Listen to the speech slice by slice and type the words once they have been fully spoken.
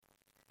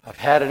I've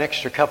had an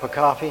extra cup of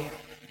coffee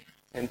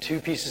and 2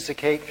 pieces of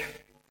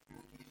cake.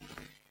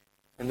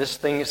 And this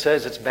thing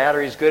says its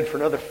battery's good for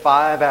another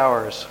 5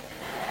 hours.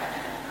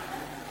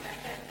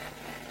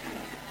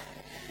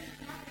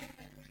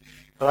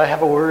 But I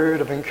have a word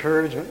of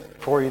encouragement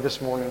for you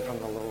this morning from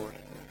the Lord.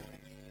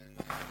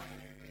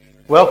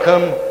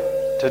 Welcome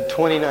to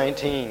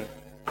 2019.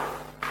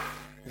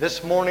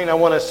 This morning I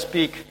want to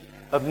speak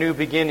of new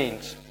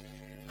beginnings,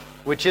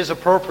 which is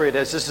appropriate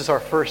as this is our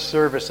first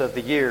service of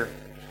the year.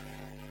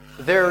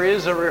 There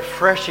is a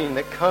refreshing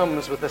that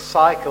comes with the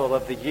cycle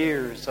of the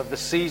years, of the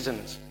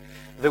seasons,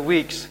 the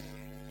weeks,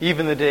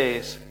 even the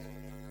days.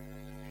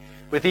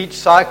 With each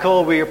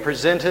cycle we are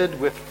presented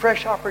with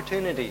fresh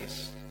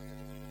opportunities.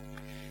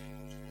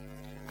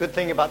 Good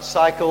thing about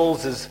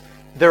cycles is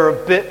they're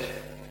a bit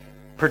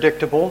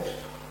predictable.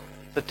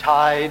 The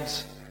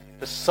tides,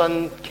 the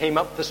sun came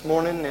up this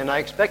morning, and I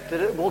expect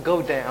that it will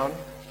go down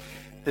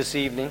this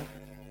evening.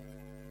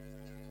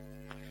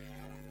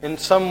 In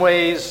some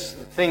ways,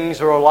 things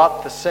are a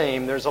lot the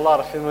same. There's a lot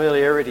of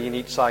familiarity in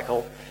each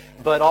cycle,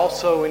 but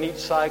also in each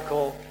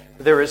cycle,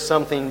 there is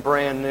something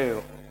brand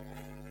new.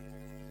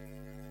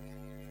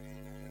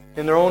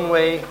 In their own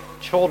way,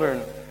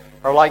 children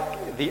are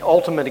like the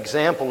ultimate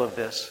example of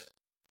this.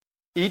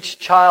 Each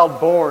child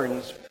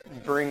born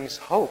brings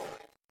hope.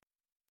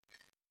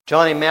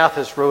 Johnny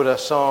Mathis wrote a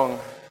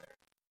song,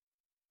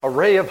 "A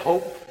ray of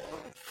hope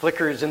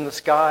flickers in the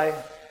sky,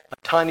 a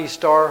tiny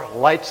star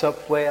lights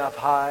up way up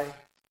high."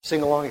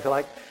 Sing along if you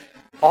like.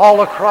 "All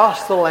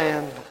across the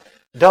land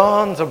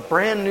dawns a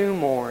brand new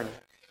morn.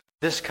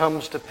 This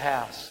comes to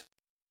pass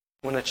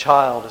when a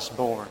child is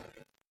born."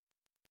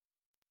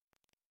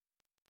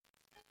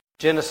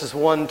 Genesis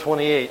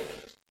 1:28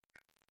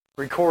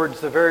 records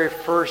the very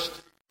first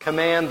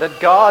command that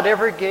God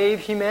ever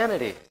gave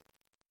humanity.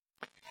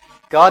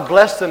 God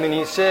blessed them and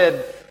He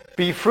said,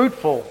 "Be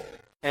fruitful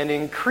and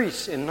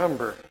increase in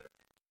number."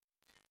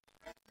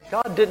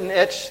 God didn't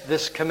etch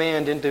this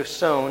command into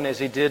stone as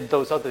He did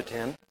those other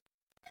 10.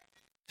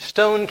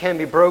 Stone can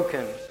be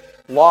broken,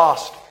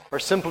 lost, or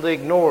simply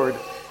ignored.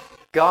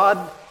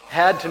 God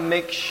had to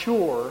make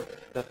sure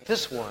that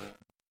this one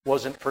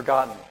wasn't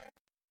forgotten.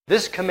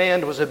 This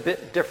command was a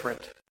bit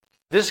different.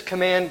 This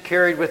command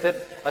carried with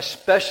it a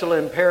special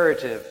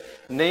imperative,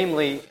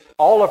 namely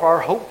all of our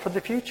hope for the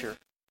future.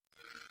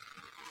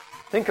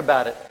 Think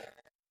about it.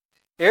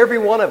 Every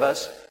one of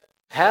us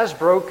has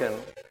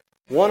broken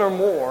one or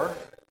more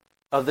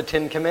of the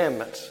 10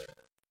 Commandments.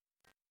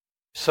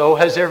 So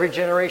has every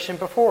generation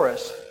before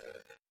us.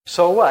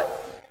 So what?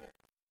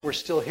 We're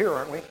still here,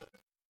 aren't we?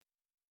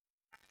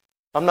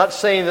 I'm not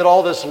saying that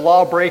all this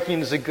law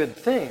breaking is a good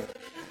thing.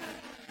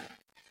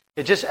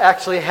 It just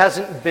actually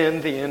hasn't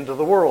been the end of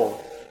the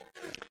world.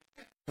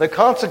 The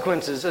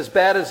consequences, as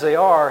bad as they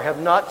are,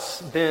 have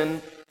not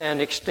been an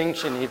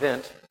extinction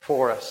event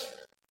for us.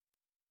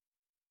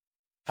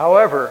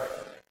 However,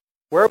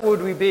 where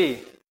would we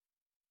be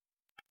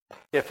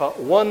if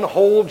one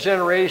whole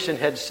generation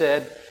had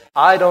said,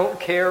 "I don't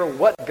care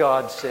what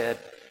God said.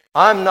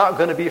 I'm not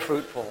going to be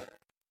fruitful.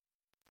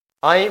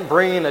 I ain't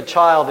bringing a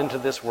child into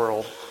this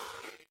world"?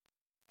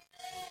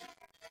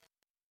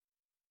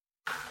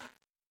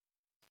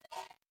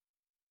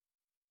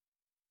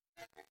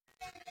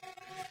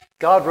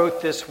 God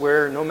wrote this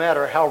where no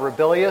matter how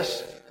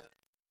rebellious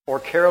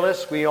or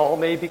careless we all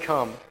may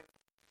become,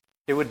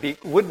 it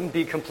wouldn't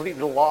be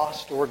completely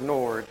lost or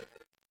ignored.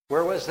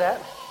 Where was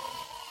that?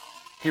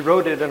 He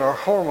wrote it in our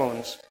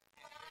hormones.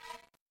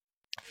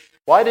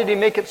 Why did He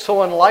make it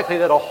so unlikely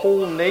that a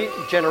whole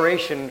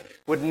generation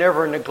would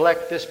never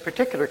neglect this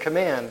particular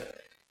command?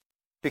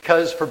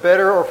 Because for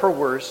better or for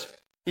worse,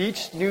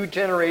 each new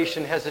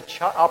generation has an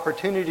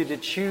opportunity to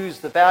choose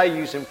the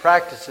values and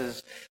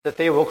practices that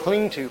they will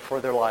cling to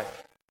for their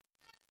life.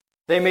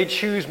 They may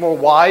choose more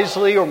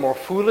wisely or more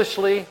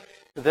foolishly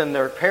than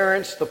their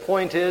parents. The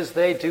point is,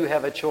 they do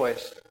have a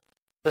choice.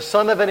 The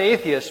son of an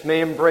atheist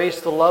may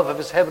embrace the love of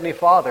his heavenly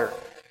Father.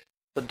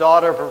 The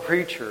daughter of a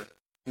preacher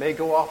may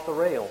go off the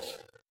rails.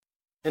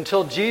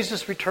 Until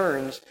Jesus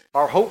returns,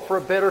 our hope for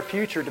a better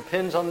future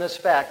depends on this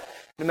fact.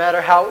 No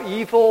matter how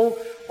evil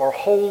or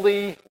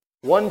holy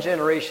one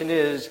generation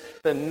is,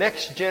 the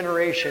next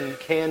generation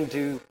can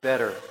do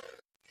better.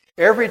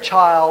 Every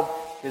child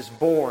is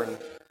born,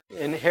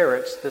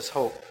 inherits this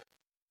hope.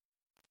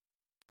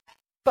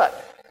 But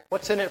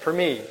what's in it for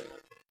me?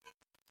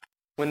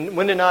 When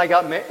Wendy and I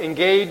got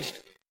engaged,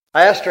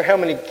 I asked her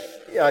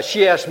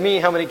she asked me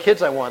how many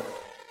kids I wanted.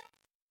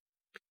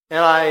 And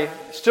I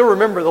still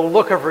remember the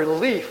look of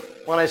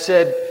relief when I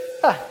said,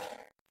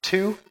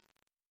 2.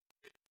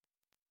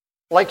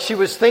 Like she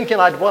was thinking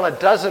I'd want a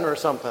dozen or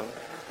something.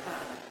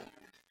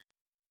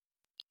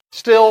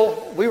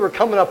 Still, we were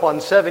coming up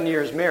on 7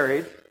 years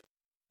married,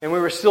 and we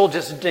were still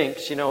just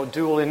dinks,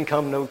 dual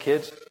income, no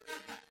kids.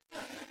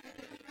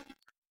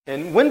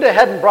 And Wenda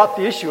hadn't brought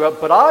the issue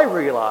up, but I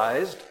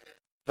realized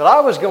that I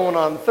was going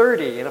on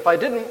 30, and if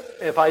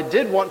I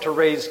did want to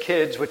raise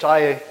kids, which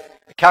I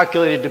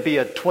calculated to be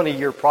a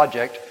 20-year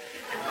project,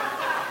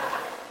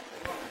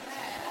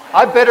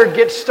 I better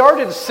get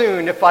started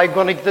soon if I'm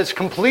going to get this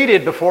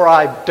completed before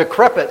I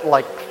decrepit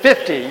like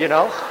 50, you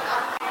know.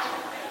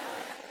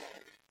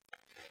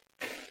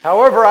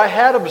 However, I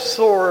had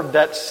absorbed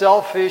that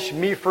selfish,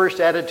 me-first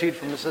attitude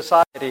from the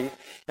society,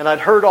 and I'd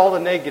heard all the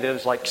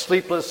negatives like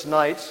sleepless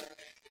nights,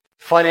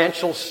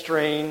 financial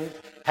strain,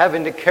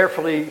 having to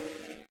carefully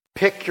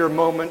pick your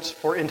moments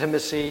for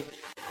intimacy,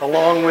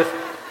 along with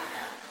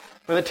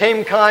when it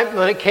came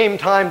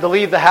time to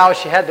leave the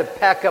house, you had to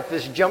pack up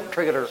this jump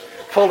trailer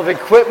full of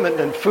equipment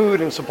and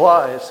food and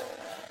supplies.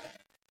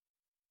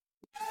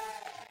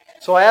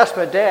 So I asked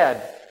my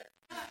dad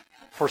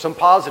for some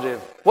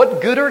positive.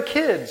 What good are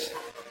kids?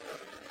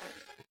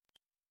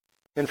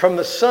 And from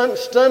the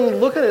stunned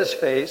look on his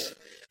face,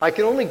 I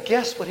could only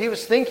guess what he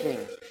was thinking.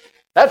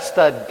 That's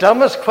the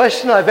dumbest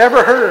question I've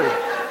ever heard.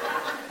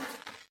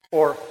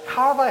 Or,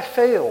 how have I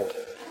failed?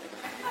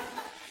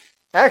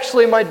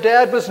 Actually, my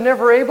dad was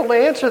never able to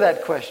answer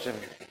that question.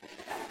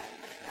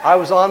 I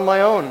was on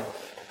my own.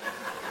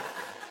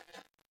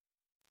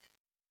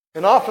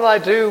 And often I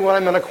do when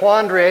I'm in a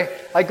quandary,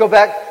 I go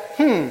back,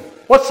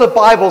 what's the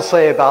Bible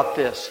say about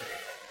this?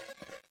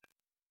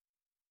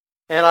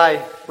 And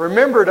I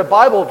remembered a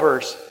Bible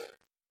verse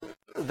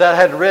that I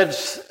had read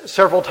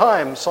several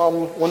times,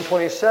 Psalm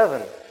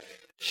 127.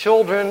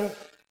 Children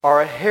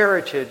are a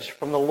heritage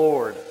from the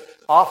Lord,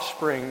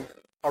 offspring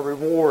a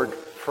reward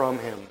from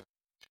Him.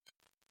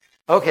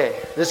 Okay,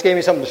 this gave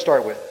me something to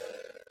start with.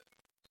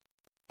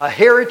 A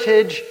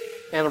heritage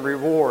and a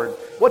reward.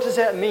 What does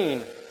that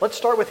mean? Let's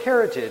start with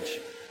heritage.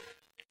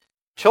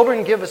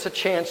 Children give us a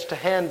chance to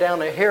hand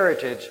down a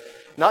heritage,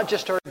 not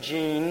just our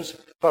genes,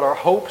 but our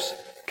hopes,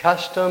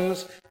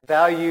 customs,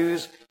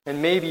 values, and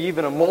maybe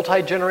even a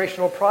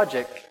multi-generational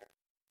project.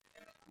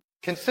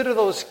 Consider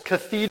those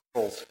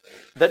cathedrals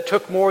that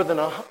took more than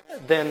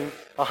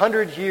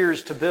 100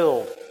 years to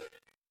build.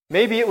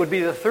 Maybe it would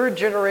be the third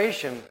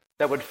generation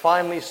that would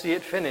finally see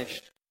it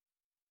finished.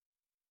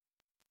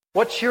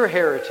 What's your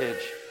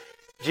heritage?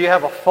 Do you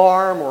have a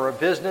farm or a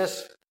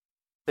business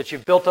that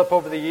you've built up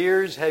over the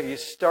years? Have you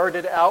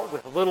started out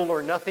with little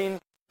or nothing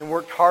and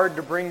worked hard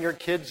to bring your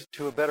kids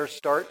to a better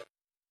start?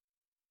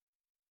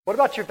 What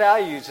about your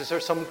values? Is there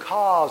some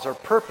cause or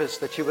purpose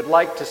that you would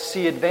like to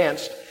see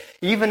advanced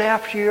even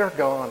after you're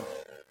gone?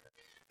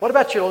 What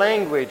about your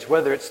language,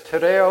 whether it's Te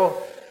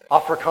Reo,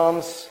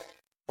 Afrikaans,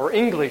 or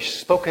English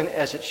spoken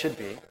as it should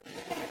be?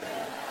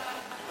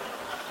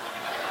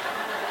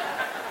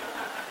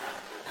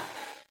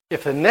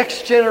 If the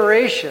next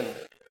generation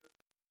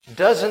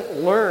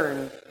doesn't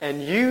learn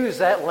and use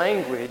that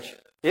language,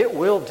 it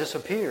will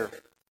disappear.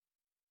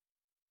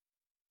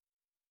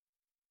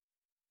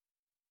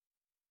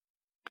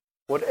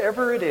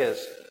 Whatever it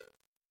is,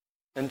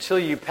 until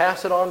you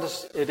pass it on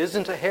it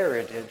isn't a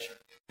heritage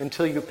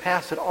until you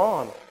pass it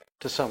on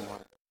to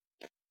someone.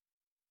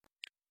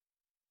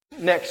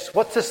 Next,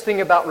 what's this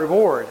thing about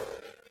reward?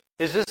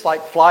 Is this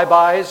like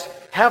flybys?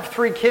 Have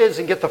 3 kids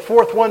and get the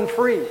 4th one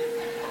free.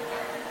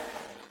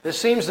 It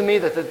seems to me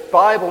that the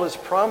Bible is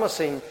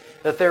promising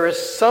that there is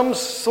some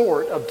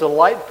sort of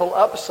delightful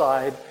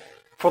upside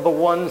for the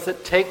ones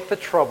that take the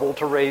trouble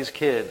to raise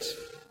kids.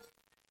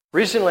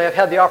 Recently, I've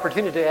had the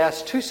opportunity to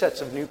ask 2 sets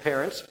of new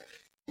parents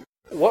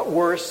what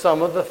were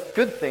some of the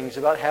good things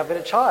about having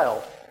a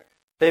child.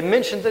 They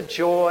mentioned the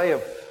joy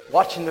of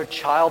watching their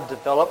child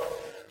develop,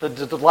 the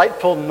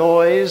delightful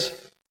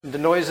the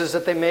noises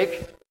that they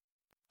make,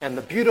 and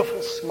the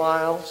beautiful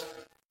smiles,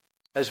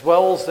 as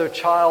well as their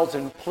child's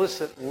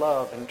implicit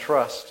love and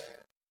trust.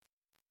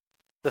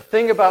 The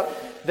thing about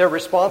their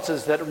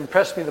responses that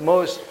impressed me the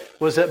most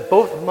was that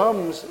both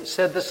mums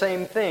said the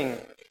same thing.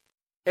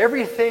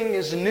 Everything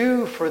is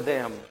new for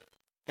them,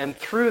 and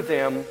through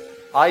them,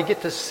 I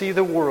get to see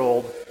the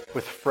world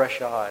with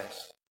fresh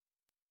eyes.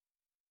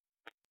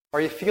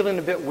 Are you feeling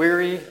a bit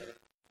weary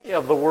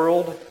of the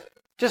world?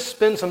 Just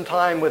spend some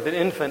time with an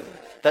infant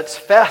that's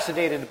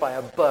fascinated by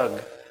a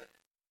bug.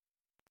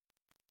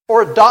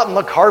 Or a dot on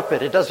the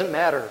carpet, it doesn't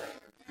matter.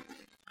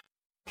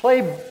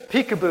 Play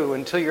peekaboo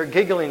until you're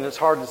giggling as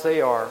hard as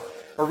they are.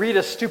 Or read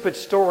a stupid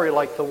story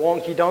like The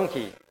Wonky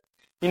Donkey.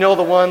 You know,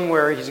 the one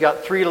where he's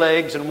got 3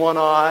 legs and 1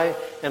 eye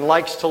and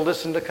likes to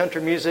listen to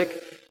country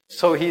music,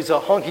 so he's a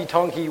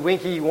honky-tonky,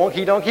 winky,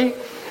 wonky donkey?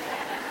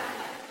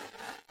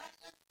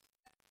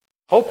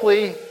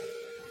 Hopefully,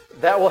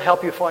 that will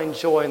help you find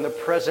joy in the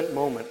present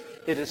moment.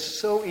 It is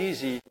so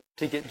easy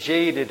to get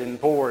jaded and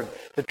bored.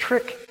 The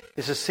trick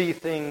is to see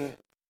things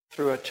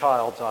through a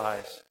child's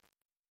eyes.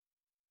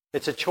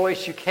 It's a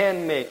choice you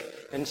can make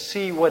and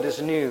see what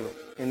is new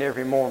in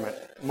every moment.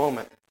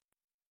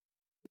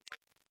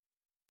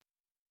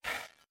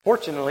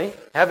 Fortunately,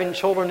 having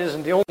children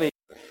isn't the only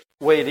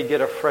way to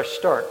get a fresh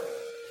start.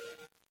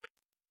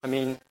 I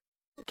mean,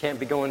 you can't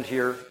be going to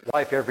your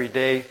wife every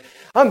day.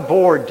 I'm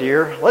bored,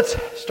 dear. Let's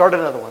start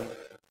another one.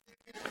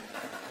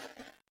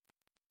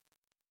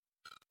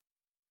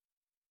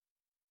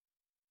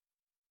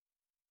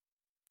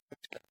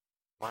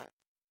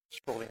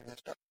 Scrolling and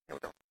stuff. Here we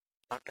go.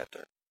 Not got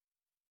there.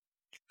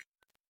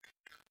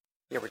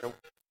 Here we go.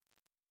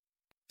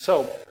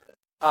 So,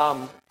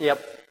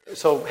 Yep.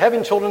 So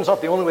having children is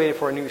not the only way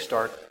for a new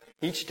start.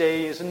 Each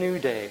day is a new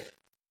day.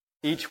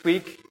 Each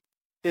week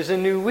is a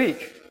new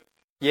week.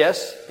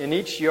 Yes, and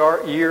each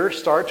year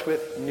starts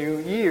with new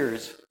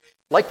years.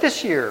 Like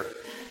this year,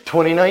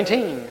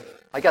 2019.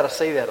 I got to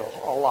say that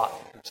a lot,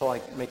 so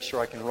I make sure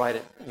I can write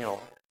it,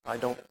 I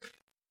don't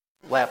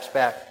lapse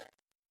back.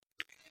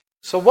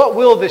 So what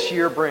will this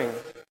year bring?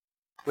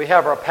 We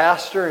have our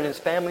pastor and his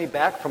family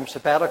back from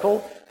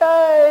sabbatical.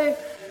 Hey!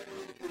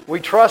 We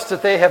trust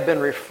that they have been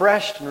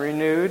refreshed and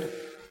renewed.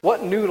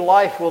 What new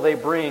life will they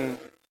bring?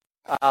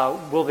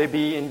 Will they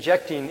be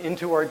injecting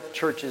into our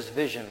church's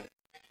vision?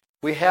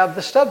 We have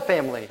the Stubb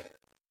family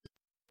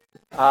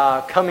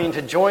coming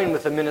to join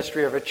with the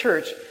ministry of a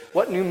church.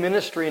 What new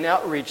ministry and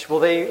outreach will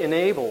they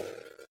enable?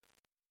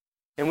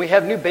 And we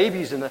have new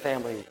babies in the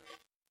family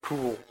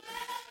pool,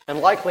 and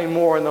likely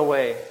more in the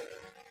way.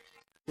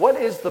 What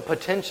is the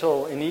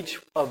potential in each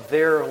of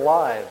their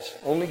lives?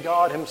 Only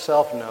God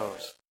Himself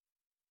knows.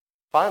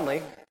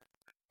 Finally,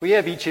 we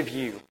have each of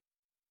you.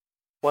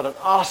 What an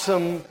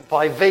awesome,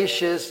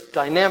 vivacious,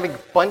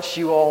 dynamic bunch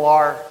you all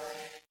are.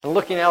 And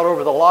looking out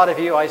over the lot of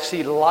you, I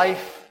see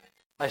life,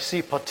 I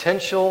see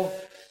potential,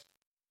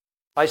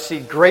 I see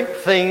great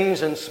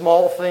things and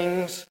small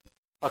things,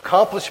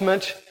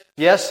 accomplishment,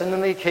 yes, and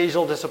then the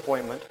occasional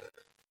disappointment.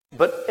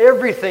 But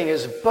everything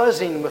is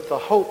buzzing with the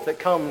hope that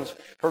comes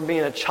from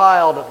being a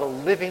child of the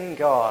living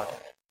God.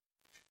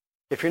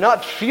 If you're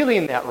not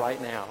feeling that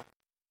right now,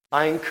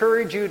 I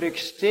encourage you to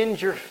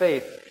extend your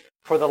faith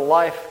for the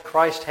life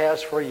Christ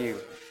has for you.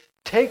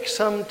 Take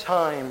some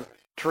time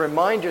to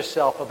remind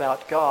yourself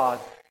about God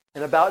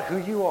and about who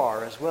you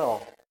are as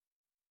well.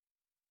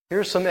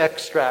 Here's some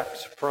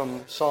extracts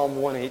from Psalm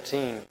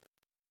 118.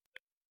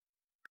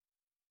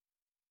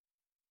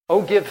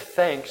 Oh, give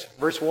thanks,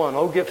 verse 1,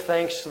 oh, give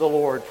thanks to the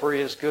Lord, for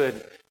He is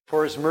good,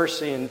 for His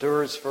mercy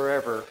endures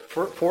forever.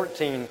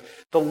 14,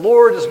 the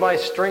Lord is my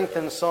strength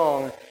and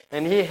song,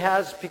 and He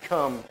has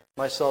become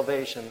my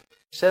salvation.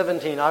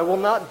 17, I will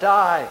not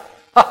die,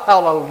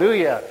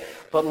 hallelujah,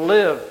 but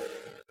live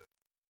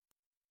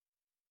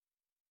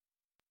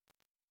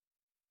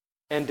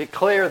and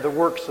declare the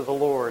works of the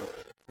Lord.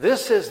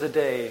 This is the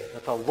day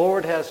that the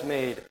Lord has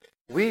made.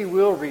 We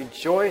will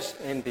rejoice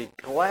and be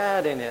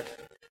glad in it.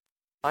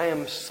 I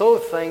am so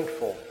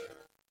thankful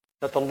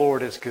that the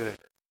Lord is good.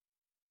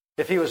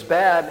 If He was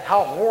bad,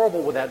 how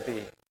horrible would that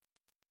be?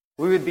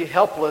 We would be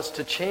helpless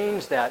to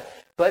change that.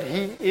 But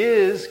He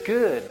is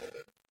good.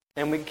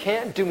 And we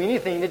can't do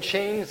anything to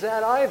change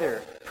that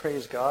either.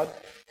 Praise God.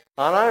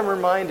 And I'm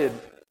reminded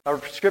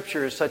of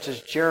scriptures such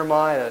as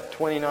Jeremiah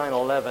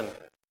 29:11.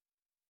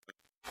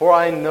 For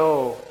I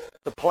know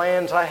the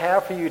plans I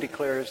have for you,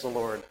 declares the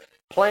Lord.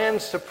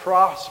 Plans to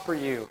prosper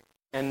you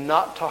and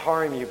not to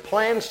harm you.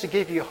 Plans to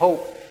give you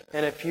hope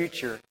and a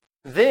future.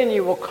 Then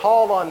you will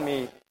call on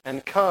me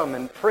and come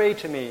and pray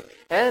to me,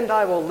 and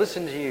I will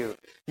listen to you.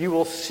 You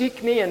will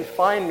seek me and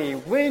find me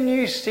when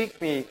you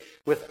seek me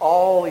with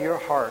all your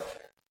heart.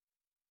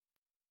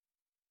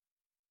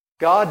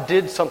 God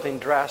did something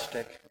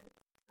drastic.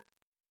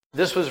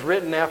 This was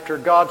written after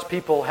God's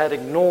people had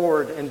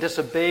ignored and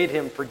disobeyed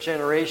Him for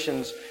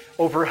generations,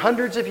 over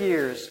hundreds of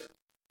years.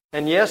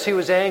 And yes, He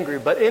was angry,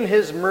 but in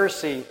His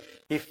mercy,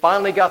 He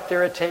finally got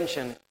their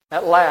attention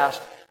at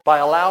last by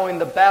allowing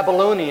the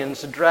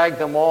Babylonians to drag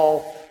them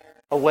all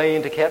away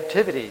into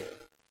captivity.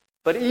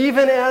 But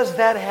even as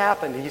that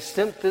happened, He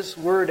sent this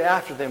word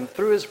after them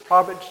through His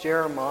prophet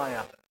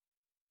Jeremiah.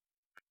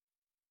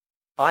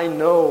 I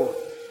know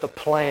the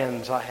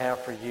plans I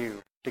have for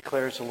you,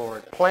 declares the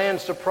Lord.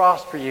 Plans to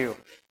prosper you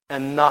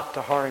and not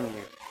to harm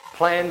you.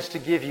 Plans to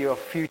give you a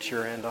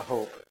future and a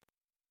hope.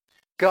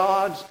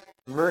 God's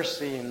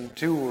mercy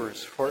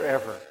endures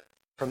forever.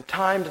 From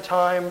time to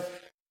time,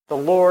 the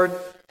Lord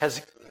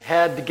has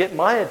had to get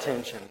my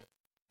attention,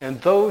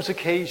 and those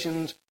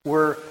occasions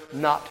were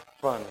not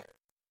fun.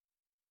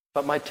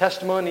 But my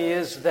testimony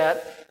is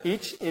that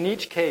in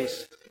each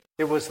case,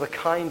 it was the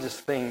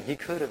kindest thing He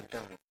could have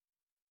done.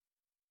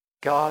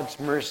 God's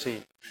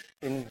mercy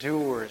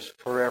endures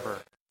forever.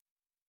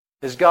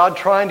 Is God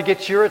trying to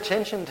get your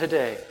attention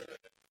today?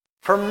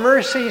 For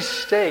mercy's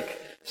sake,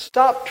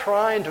 stop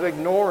trying to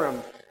ignore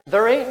Him.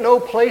 There ain't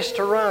no place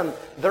to run.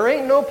 There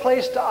ain't no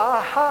place to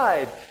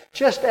hide.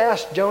 Just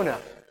ask Jonah.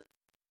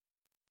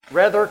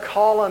 Rather,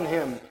 call on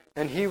Him,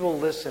 and He will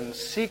listen.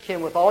 Seek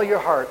Him with all your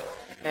heart,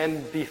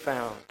 and be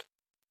found.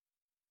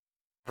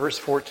 Verse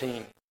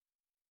 14.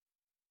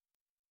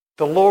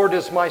 The Lord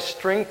is my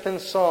strength and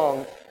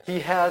song.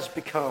 He has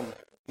become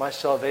my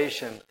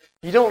salvation.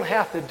 You don't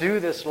have to do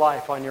this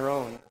life on your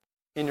own,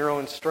 in your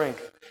own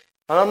strength.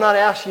 And I'm not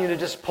asking you to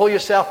just pull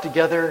yourself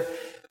together,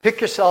 pick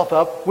yourself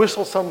up,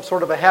 whistle some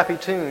sort of a happy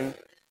tune.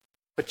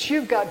 But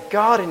you've got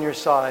God in your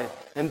side,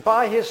 and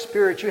by His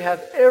Spirit you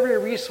have every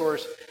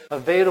resource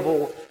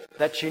available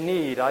that you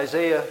need.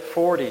 Isaiah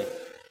 40.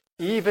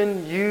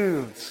 Even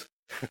youths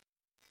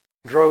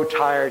grow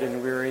tired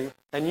and weary,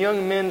 and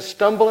young men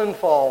stumble and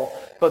fall.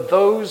 But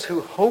those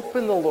who hope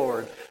in the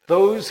Lord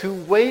Those who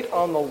wait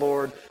on the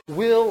Lord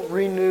will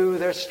renew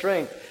their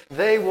strength.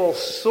 They will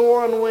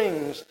soar on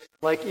wings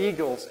like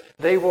eagles.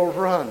 They will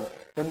run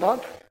and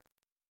not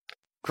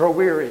grow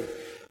weary.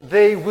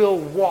 They will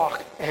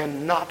walk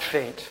and not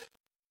faint.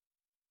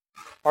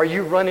 Are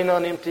you running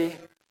on empty?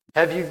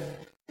 Have you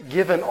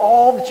given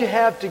all that you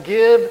have to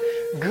give?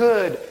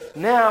 Good.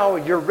 Now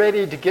you're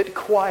ready to get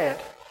quiet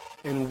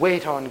and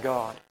wait on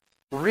God.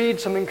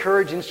 Read some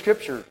encouraging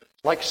scripture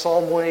like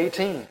Psalm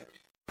 118.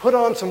 Put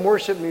on some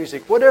worship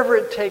music. Whatever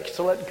it takes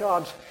to let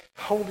God's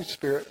Holy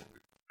Spirit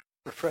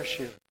refresh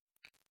you.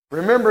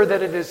 Remember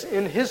that it is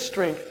in His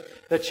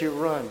strength that you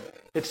run.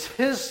 It's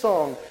His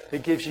song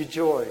that gives you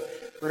joy.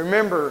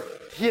 Remember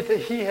that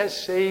He has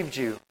saved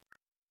you.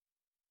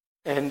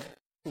 And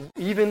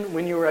even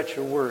when you are at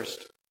your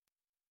worst.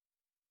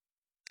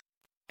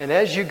 And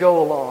as you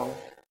go along,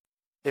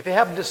 if you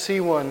happen to see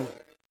one,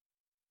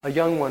 a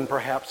young one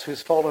perhaps,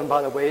 who's fallen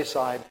by the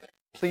wayside,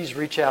 please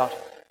reach out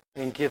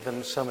and give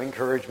them some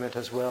encouragement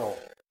as well.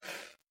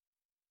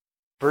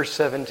 Verse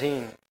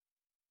 17,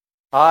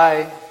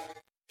 I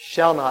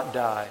shall not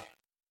die,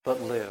 but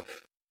live.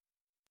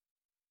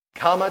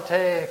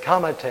 Kamate,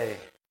 kamate.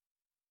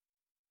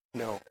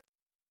 No.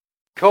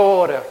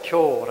 Kora,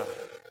 kora.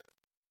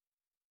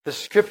 The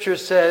scripture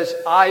says,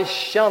 I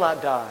shall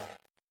not die,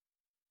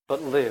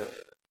 but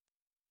live,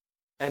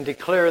 and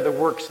declare the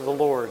works of the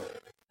Lord.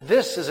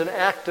 This is an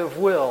act of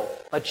will,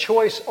 a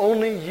choice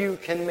only you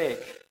can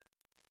make.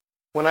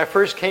 When I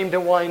first came to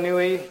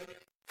Wainui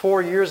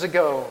 4 years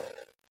ago,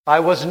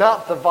 I was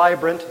not the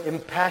vibrant,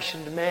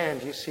 impassioned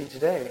man you see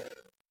today.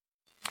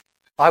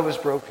 I was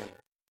broken.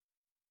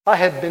 I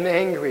had been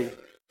angry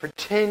for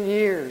 10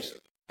 years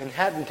and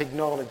hadn't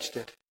acknowledged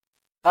it.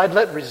 I'd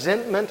let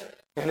resentment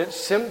and its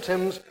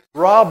symptoms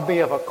rob me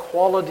of a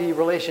quality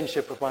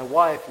relationship with my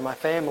wife and my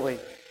family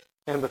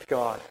and with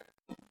God.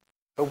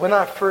 But when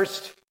I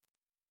first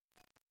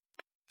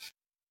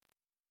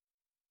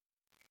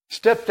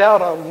stepped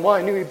out on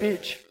Wainui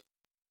Beach,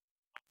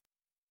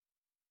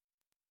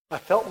 I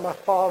felt my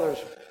Father's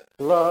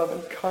love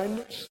and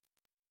kindness.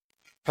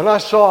 And I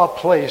saw a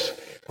place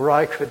where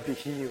I could be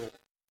healed.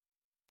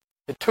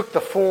 It took the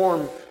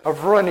form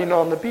of running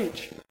on the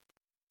beach.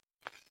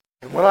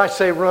 And when I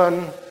say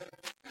run,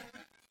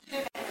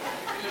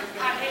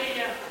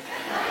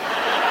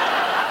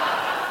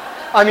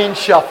 I mean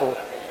shuffle.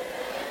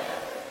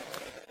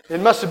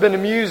 It must have been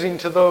amusing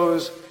to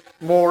those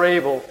more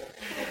able.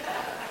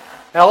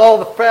 Now, all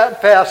the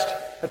fast,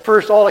 at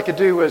first all I could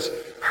do was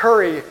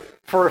hurry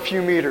for a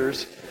few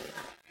meters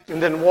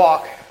and then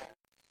walk.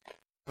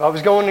 If I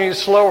was going any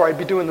slower, I'd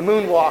be doing the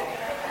moonwalk.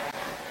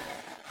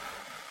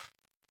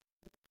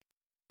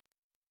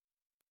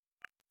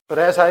 But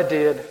as I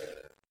did,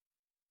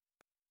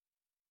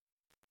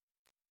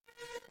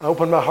 I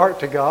opened my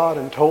heart to God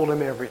and told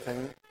Him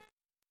everything.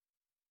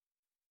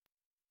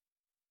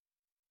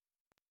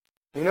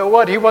 You know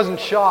what? He wasn't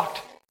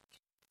shocked.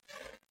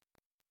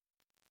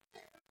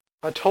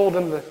 I told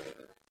Him that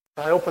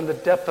I opened the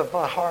depth of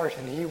my heart,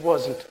 and He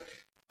wasn't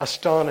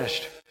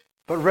astonished,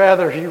 but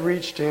rather He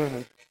reached in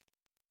and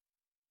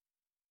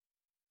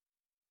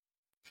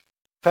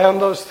found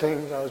those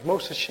things I was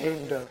most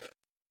ashamed of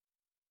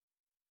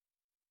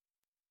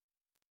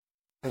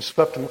and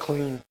swept them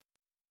clean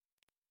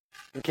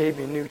and gave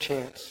me a new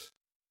chance.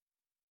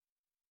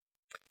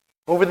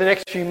 Over the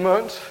next few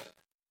months,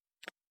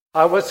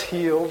 I was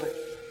healed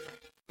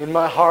in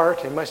my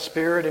heart, in my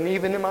spirit, and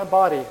even in my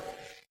body.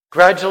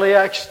 Gradually,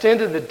 I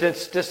extended the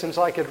distance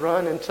I could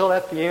run until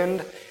at the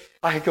end,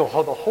 I could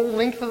go the whole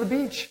length of the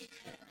beach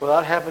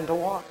without having to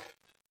walk.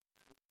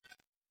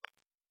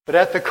 But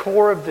at the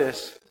core of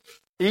this,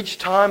 each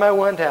time I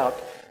went out,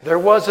 there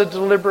was a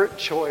deliberate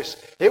choice.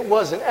 It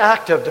was an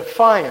act of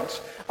defiance.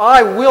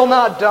 I will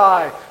not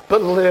die,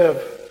 but live.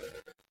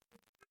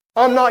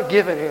 I'm not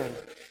giving in.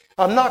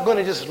 I'm not going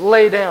to just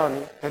lay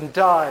down and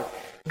die.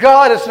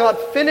 God is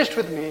not finished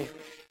with me,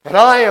 and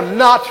I am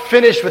not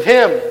finished with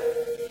Him.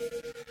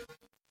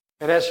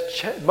 And as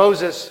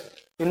Moses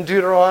in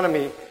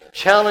Deuteronomy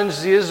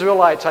challenged the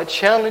Israelites, I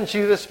challenge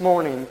you this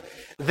morning.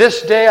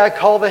 This day I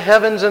call the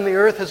heavens and the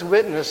earth as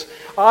witness.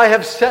 I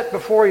have set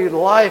before you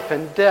life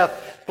and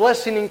death,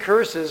 blessing and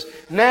curses.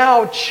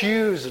 Now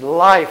choose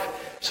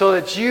life so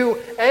that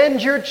you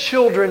and your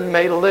children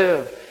may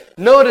live.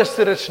 Notice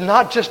that it's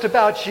not just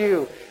about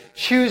you.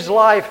 Choose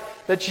life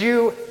that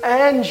you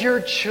and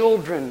your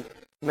children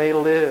may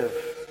live.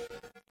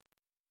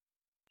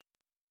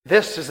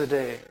 This is the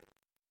day.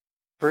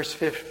 Verse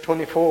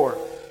 24.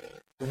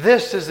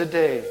 This is the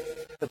day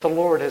that the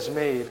Lord has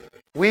made.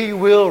 We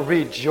will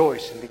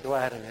rejoice and be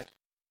glad in it.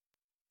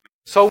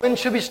 So when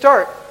should we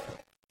start?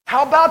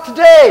 How about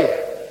today?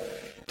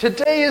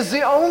 Today is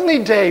the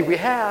only day we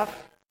have.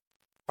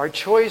 Our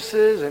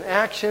choices and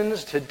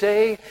actions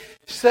today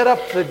set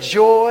up the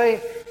joy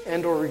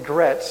and or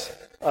regrets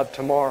of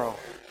tomorrow.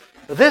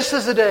 This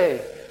is the day.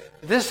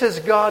 This is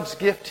God's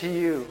gift to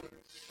you.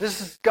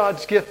 This is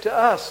God's gift to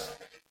us.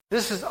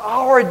 This is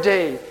our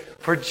day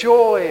for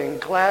joy and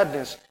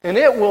gladness, and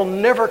it will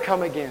never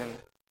come again.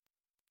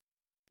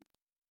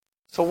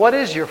 So what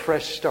is your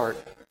fresh start?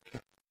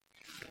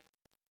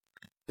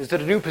 Is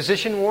it a new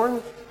position,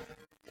 Warren?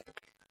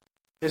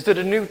 Is it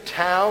a new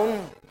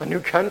town, a new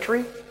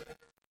country?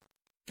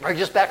 Are you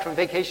just back from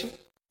vacation?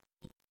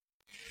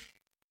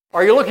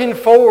 Are you looking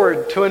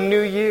forward to a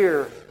new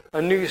year,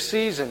 a new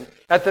season?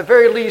 At the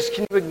very least,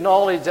 can you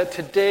acknowledge that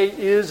today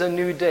is a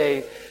new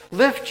day?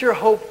 Lift your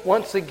hope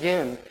once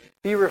again.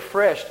 Be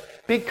refreshed.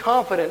 Be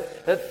confident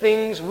that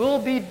things will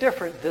be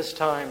different this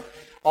time.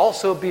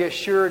 Also be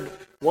assured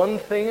one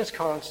thing is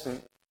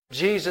constant.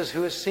 Jesus,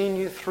 who has seen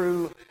you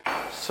through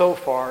so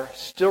far,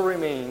 still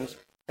remains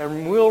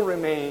and will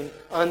remain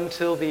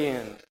until the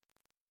end.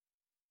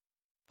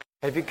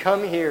 Have you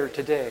come here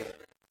today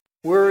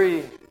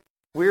weary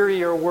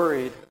or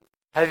worried?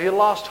 Have you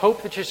lost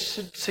hope that your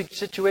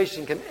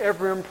situation can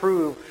ever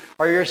improve?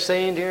 Or you're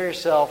saying to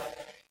yourself,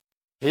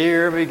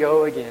 here we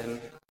go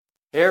again.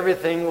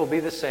 Everything will be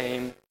the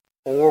same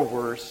or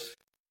worse.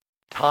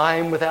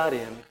 Time without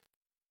end.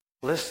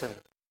 Listen,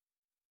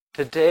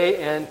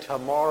 today and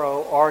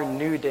tomorrow are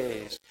new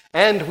days.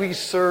 And we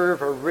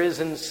serve a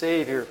risen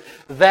Savior.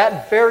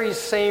 That very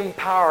same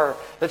power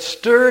that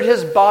stirred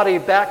His body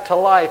back to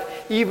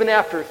life even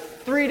after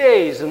 3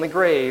 days in the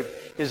grave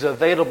is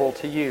available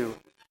to you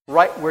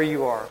right where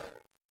you are.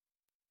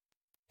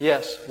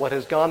 Yes, what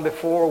has gone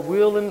before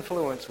will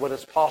influence what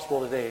is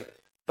possible today,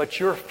 but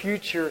your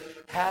future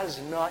has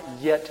not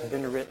yet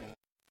been written.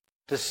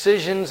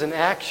 Decisions and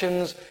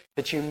actions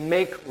that you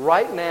make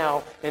right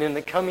now and in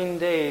the coming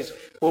days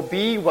will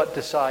be what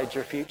decides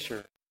your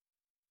future.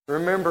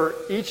 Remember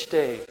each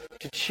day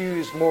to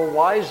choose more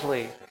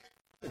wisely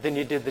than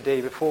you did the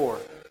day before.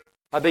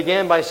 I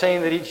began by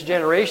saying that each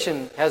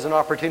generation has an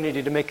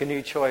opportunity to make a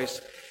new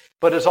choice,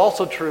 but it's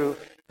also true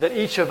that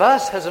each of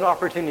us has an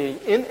opportunity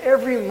in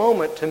every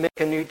moment to make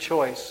a new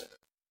choice,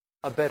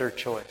 a better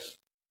choice.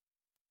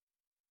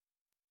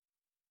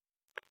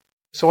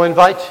 So I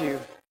invite you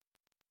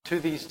to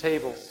these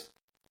tables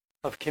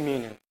of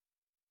communion.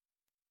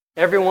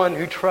 Everyone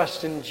who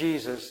trusts in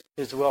Jesus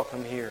is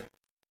welcome here.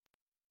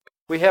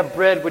 We have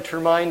bread which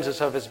reminds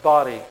us of His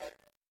body,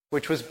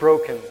 which was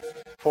broken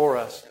for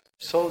us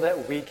so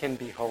that we can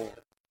be whole.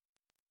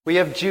 We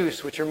have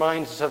juice which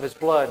reminds us of His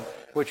blood,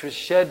 which was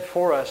shed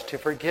for us to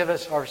forgive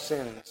us our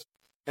sins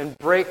and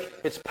break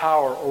its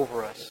power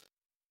over us.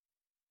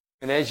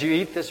 And as you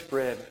eat this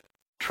bread,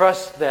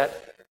 trust that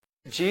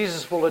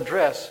Jesus will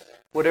address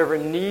whatever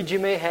need you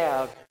may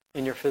have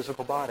in your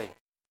physical body.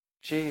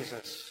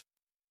 Jesus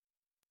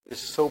is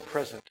so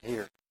present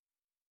here.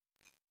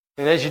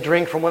 And as you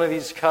drink from one of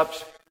these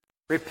cups,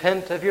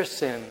 repent of your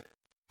sin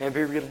and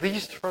be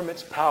released from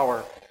its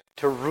power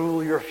to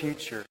rule your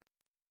future.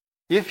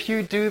 If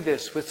you do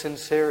this with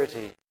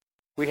sincerity,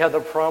 we have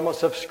the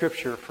promise of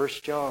Scripture,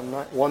 1 John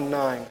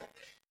 1:9.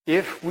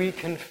 If we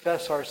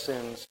confess our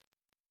sins,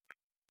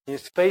 He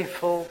is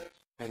faithful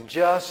and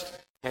just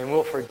and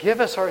will forgive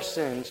us our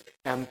sins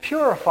and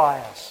purify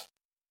us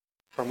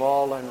from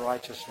all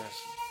unrighteousness.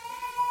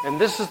 And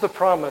this is the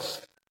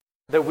promise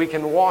that we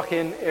can walk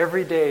in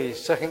every day.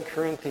 2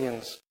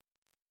 Corinthians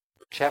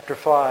chapter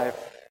 5.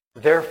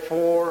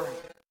 Therefore,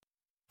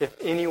 if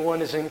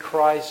anyone is in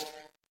Christ,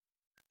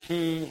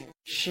 she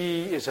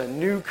is a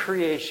new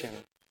creation.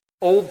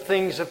 Old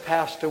things have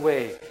passed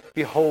away.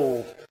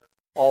 Behold,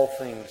 all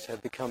things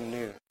have become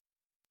new.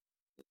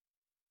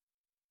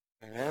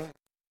 Amen.